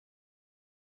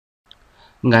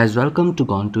Guys, welcome to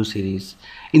gontuseries.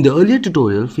 In the earlier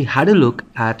tutorial, we had a look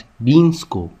at bean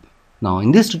scope. Now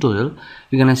in this tutorial,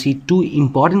 we're gonna see two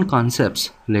important concepts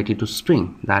related to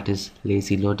Spring, that is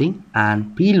lazy loading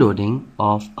and preloading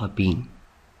of a bean.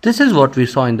 This is what we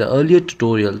saw in the earlier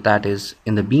tutorial, that is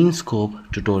in the bean scope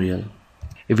tutorial.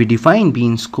 If we define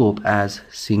bean scope as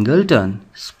singleton,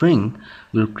 Spring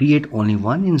will create only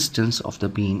one instance of the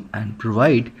bean and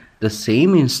provide the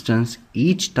same instance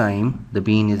each time the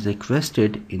bean is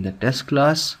requested in the test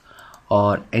class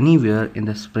or anywhere in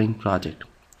the Spring project.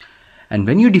 And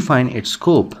when you define its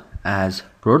scope as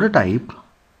prototype,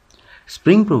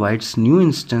 Spring provides new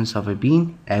instance of a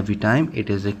bean every time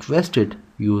it is requested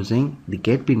using the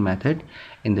getBean method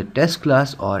in the test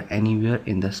class or anywhere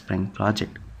in the Spring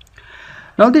project.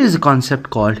 Now there is a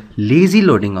concept called lazy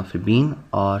loading of a bean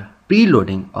or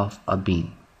preloading of a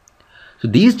bean. So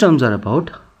these terms are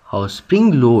about how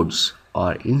Spring loads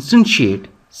or instantiate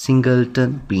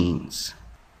singleton beans.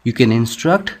 You can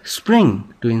instruct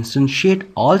Spring to instantiate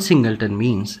all singleton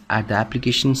beans at the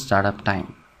application startup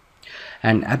time.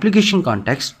 And application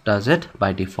context does it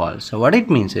by default. So what it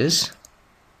means is,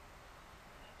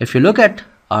 if you look at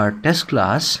our test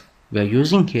class, we are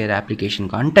using here application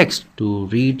context to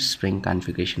read Spring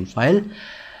configuration file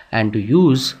and to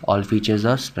use all features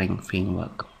of Spring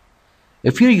framework.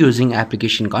 If you're using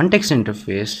application context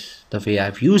interface the way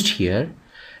I've used here,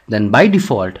 then by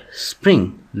default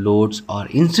Spring loads or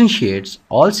instantiates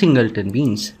all singleton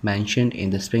beans mentioned in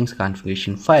the Spring's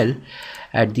configuration file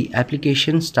at the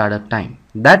application startup time,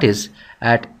 that is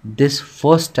at this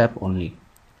first step only,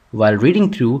 while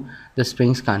reading through the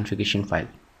Spring's configuration file.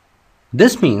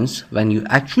 This means when you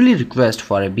actually request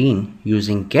for a bean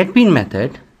using getBean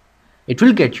method, it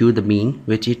will get you the bean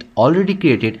which it already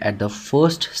created at the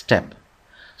first step.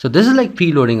 So this is like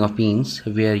preloading of beans,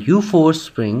 where you force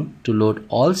Spring to load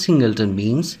all singleton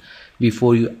beans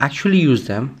before you actually use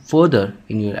them further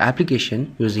in your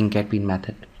application using getBean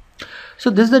method. So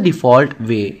this is the default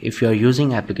way if you are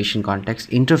using application context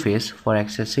interface for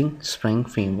accessing Spring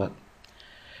framework.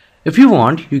 If you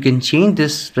want, you can change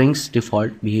this Spring's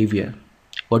default behavior.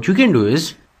 What you can do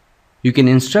is, you can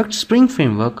instruct Spring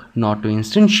framework not to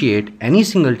instantiate any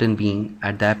singleton bean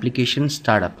at the application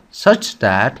startup, such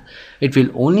that it will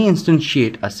only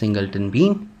instantiate a singleton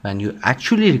bean when you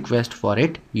actually request for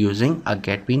it using a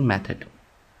getBean method.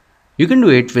 You can do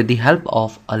it with the help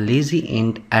of a lazy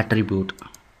int attribute.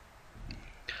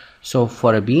 So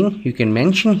for a bean, you can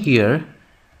mention here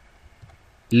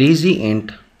lazy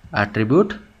int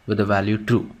attribute with the value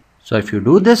true. So if you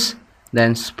do this,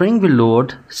 then Spring will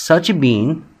load such a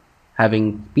bean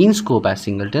having bean scope as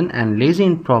singleton and lazy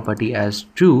int property as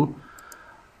true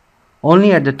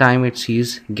only at the time it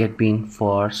sees getBean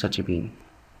for such a bean.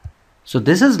 So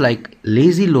this is like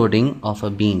lazy loading of a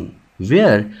bean,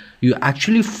 where you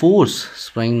actually force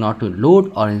Spring not to load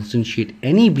or instantiate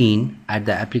any bean at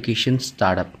the application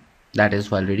startup, that is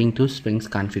while reading through Spring's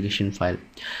configuration file,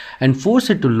 and force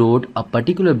it to load a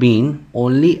particular bean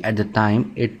only at the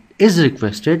time it is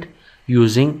requested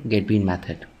using getBean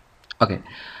method. Okay,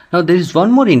 now there is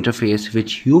one more interface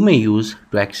which you may use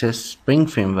to access Spring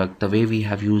framework the way we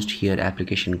have used here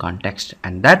application context,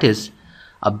 and that is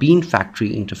a bean factory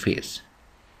interface.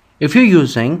 If you're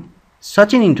using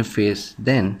such an interface,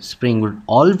 then Spring will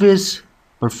always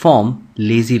perform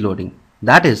lazy loading,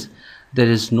 that is,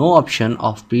 there is no option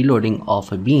of preloading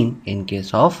of a bean in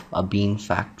case of a bean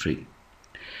factory.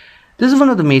 This is one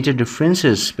of the major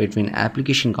differences between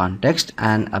application context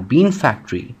and a bean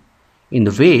factory in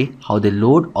the way how they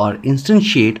load or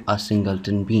instantiate a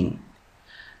singleton bean.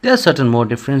 There are certain more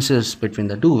differences between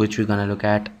the two which we're going to look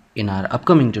at in our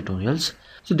upcoming tutorials.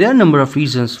 So there are a number of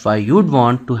reasons why you'd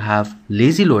want to have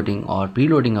lazy loading or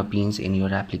preloading of beans in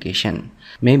your application.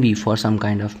 Maybe for some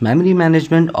kind of memory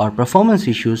management or performance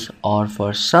issues, or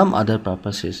for some other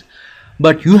purposes.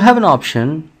 But you have an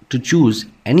option to choose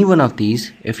any one of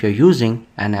these if you're using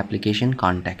an application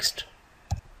context.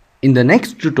 In the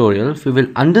next tutorial, we will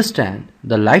understand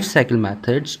the lifecycle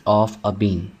methods of a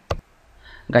bean.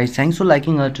 Guys, thanks for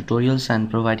liking our tutorials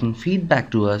and providing feedback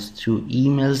to us through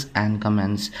emails and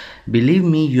comments. Believe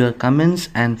me, your comments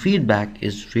and feedback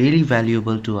is really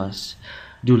valuable to us.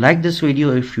 Do like this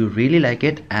video if you really like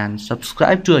it, and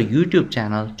subscribe to our YouTube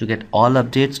channel to get all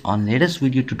updates on latest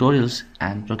video tutorials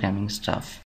and programming stuff.